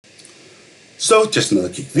So just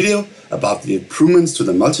another quick video about the improvements to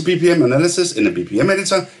the multi-bpm analysis in the BPM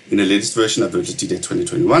editor in the latest version of VDJ8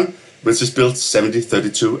 2021, which is built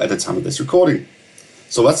 7032 at the time of this recording.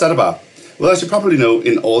 So what's that about? Well, as you probably know,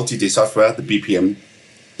 in all DJ software, the BPM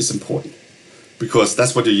is important because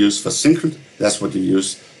that's what you use for synchrony, that's what you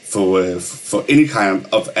use for any kind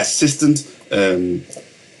of assisted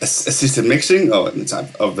mixing or any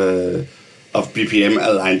type of BPM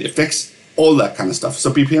aligned effects. All that kind of stuff. So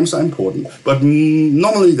BPMs are important, but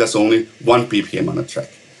normally there's only one BPM on a track.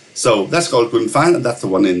 So that's all good and fine, and that's the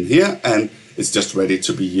one in here, and it's just ready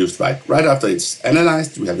to be used right after it's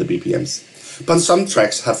analyzed. We have the BPMs, but some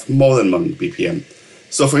tracks have more than one BPM.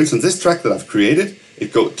 So for instance, this track that I've created,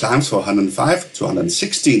 it climbs from 105 to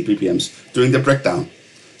 116 BPMs during the breakdown.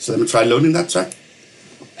 So let me try loading that track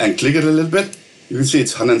and click it a little bit. You can see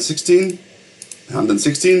it's 116,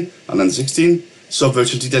 116, 116. So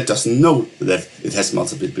Virtual DJ doesn't know that it has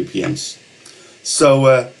multiple BPMs.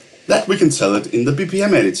 So that we can tell it in the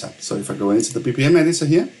BPM editor. So if I go into the BPM editor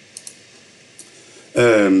here,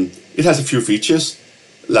 it has a few features,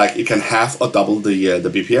 like it can half or double the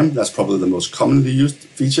BPM. That's probably the most commonly used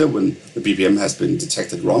feature when the BPM has been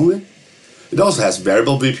detected wrongly. It also has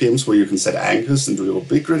variable BPMs where you can set anchors and do your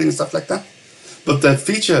bit grading and stuff like that. But the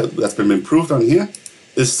feature that's been improved on here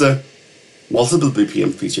is the multiple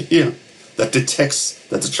BPM feature here, that detects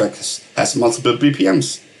that the track has multiple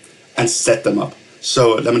BPMs and set them up.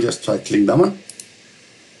 So let me just try clicking that one.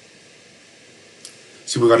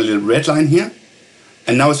 See, we got a little red line here,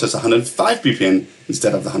 and now it says 105 BPM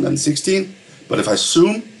instead of the 116. But if I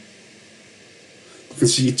zoom, you can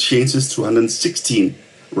see it changes to 116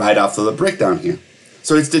 right after the breakdown here.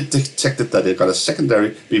 So it's detected that it got a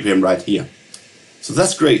secondary BPM right here. So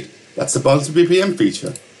that's great. That's the multi-BPM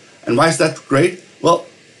feature. And why is that great? Well,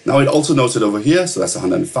 now it also knows it over here, so that's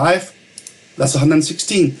 105, that's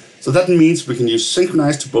 116. So that means we can use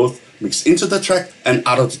synchronize to both mix into the track and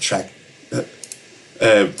out of the track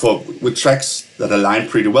with tracks that align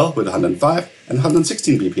pretty well with 105 and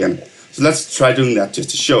 116 BPM. So let's try doing that just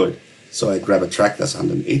to show it. So I grab a track that's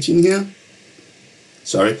 118 here.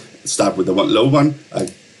 Sorry, start with the low one.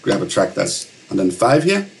 I grab a track that's 105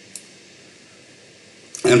 here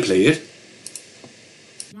and play it.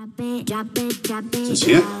 So it's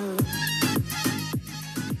here.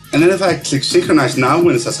 And then if I click synchronize now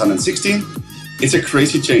when it says 116, it's a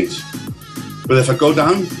crazy change. But if I go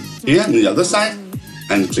down here on the other side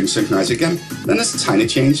and click synchronize again, then it's a tiny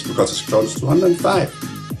change because it's close to 105.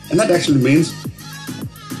 And that actually means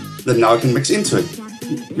that now I can mix into it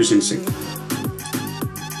using sync.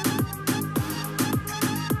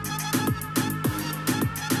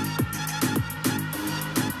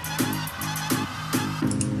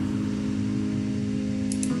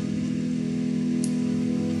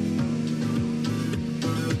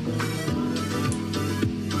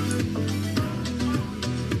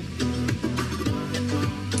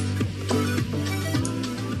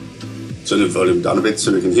 Turn the volume down a bit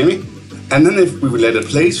so you can hear me. And then if we will let it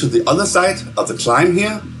play to the other side of the climb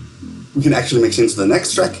here, we can actually mix into the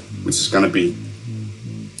next track, which is gonna be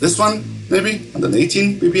this one, maybe,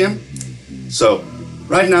 118 BPM. So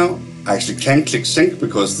right now, I actually can't click sync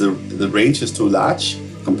because the range is too large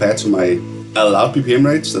compared to my allowed BPM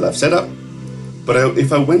range that I've set up. But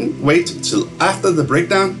if I wait till after the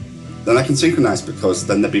breakdown, then I can synchronize because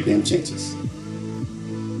then the BPM changes.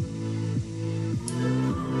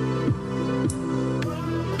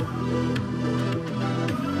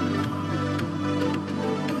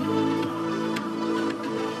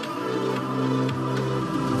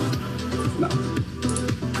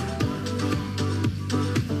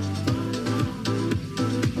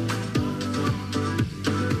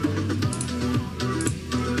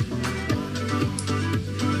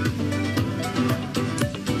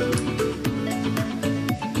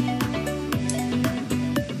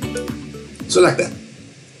 So like that.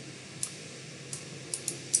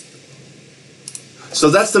 So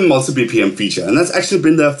that's the multi-BPM feature, and that's actually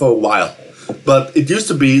been there for a while. But it used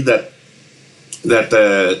to be that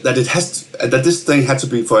this thing had to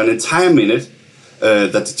be for an entire minute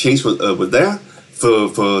that the change was there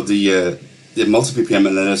for the multi-BPM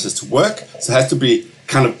analysis to work. So it has to be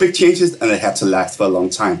kind of big changes, and it had to last for a long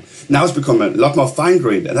time. Now it's become a lot more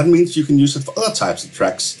fine-grained, and that means you can use it for other types of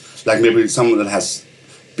tracks, like maybe someone that has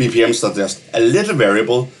BPMs that are just a little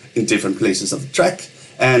variable in different places of the track.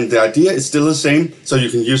 And the idea is still the same, so you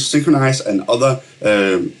can use synchronize and other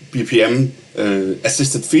BPM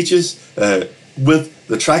assisted features with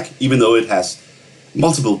the track, even though it has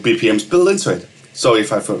multiple BPMs built into it. So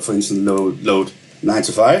if I, for instance, load 9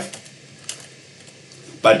 to 5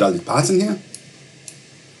 by Dolly Parton here,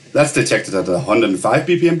 that's detected at 105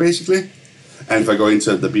 BPM basically. And if I go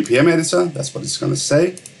into the BPM editor, that's what it's going to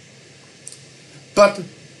say. But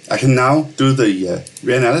I can now do the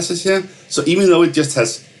reanalysis here. So even though it just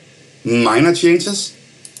has minor changes,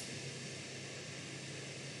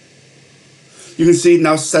 you can see it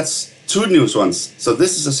now sets two new ones. So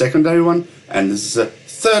this is a secondary one, and this is a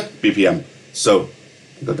third BPM. So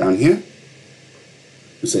I go down here.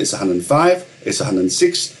 You say it's 105, it's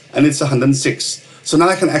 106, and it's 106. So now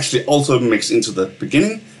I can actually also mix into the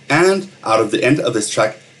beginning and out of the end of this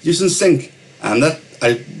track using sync, and that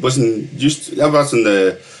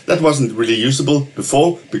wasn't really usable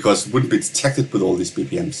before because it wouldn't be detected with all these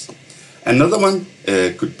BPMs. Another one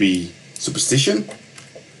could be Superstition.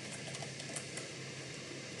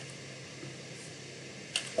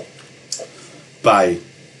 By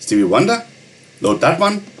Stevie Wonder. Load that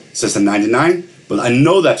one. It says a 99. But I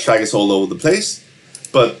know that track is all over the place,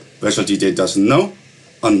 but Virtual DJ doesn't know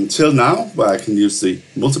until now, where I can use the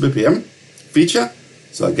multi-bpm feature.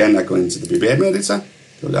 So again, I go into the BPM editor,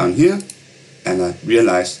 go down here, and I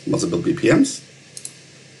realize multiple BPMs.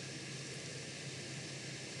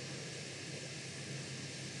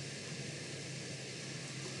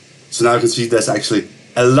 So now you can see there's actually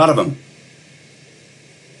a lot of them.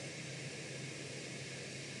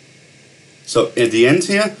 So at the end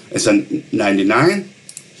here, it's a 99.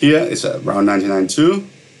 Here it's around 99.2,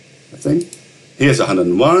 I think. Here's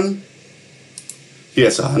 101.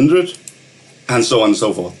 Here's 100, and so on and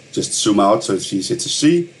so forth. Just zoom out so it's easier to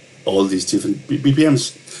see all these different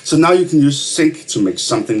BPMs. So now you can use sync to make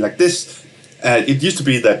something like this. It used to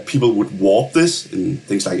be that people would warp this in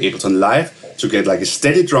things like Ableton Live to get like a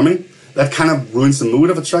steady drumming. That kind of ruins the mood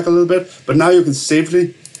of a track a little bit. But now you can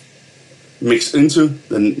safely mix into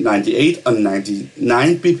the 98 and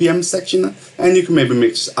 99 BPM section, and you can maybe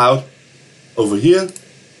mix out over here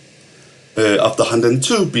of the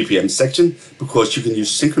 102 BPM section, because you can use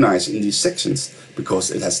synchronize in these sections because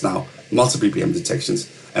it has now multi-BPM detections.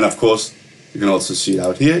 And of course, you can also see it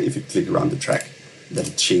out here if you click around the track that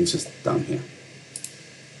it changes down here.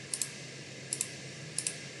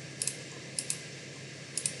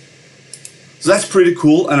 So that's pretty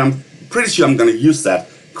cool, and I'm pretty sure I'm going to use that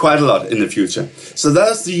quite a lot in the future. So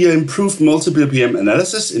that's the improved multi-BPM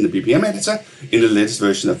analysis in the BPM editor in the latest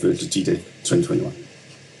version of Virtual DJ 2021.